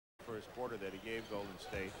first quarter that he gave Golden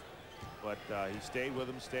State. But he stayed with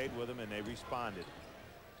them, and they responded.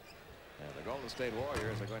 And the Golden State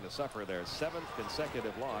Warriors are going to suffer their 7th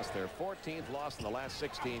consecutive loss, their 14th loss in the last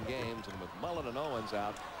 16 games. And with Mullen and Owens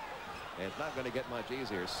out, it's not going to get much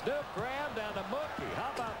easier. Snoop Graham down to Mookie.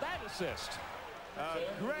 How about that assist?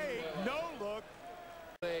 Great no-look.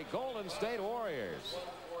 The Golden State Warriors.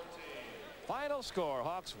 Final score,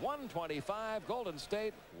 Hawks 125, Golden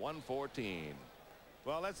State 114.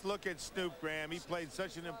 Well, let's look at Snoop Graham. He played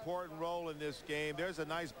such an important role in this game. There's a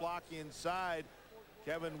nice block inside.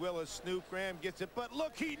 Kevin Willis, Snoop Graham gets it, but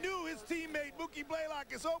look, he knew his teammate Mookie Blaylock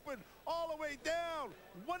is open all the way down.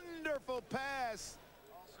 Wonderful pass.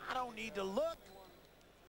 I don't need to look.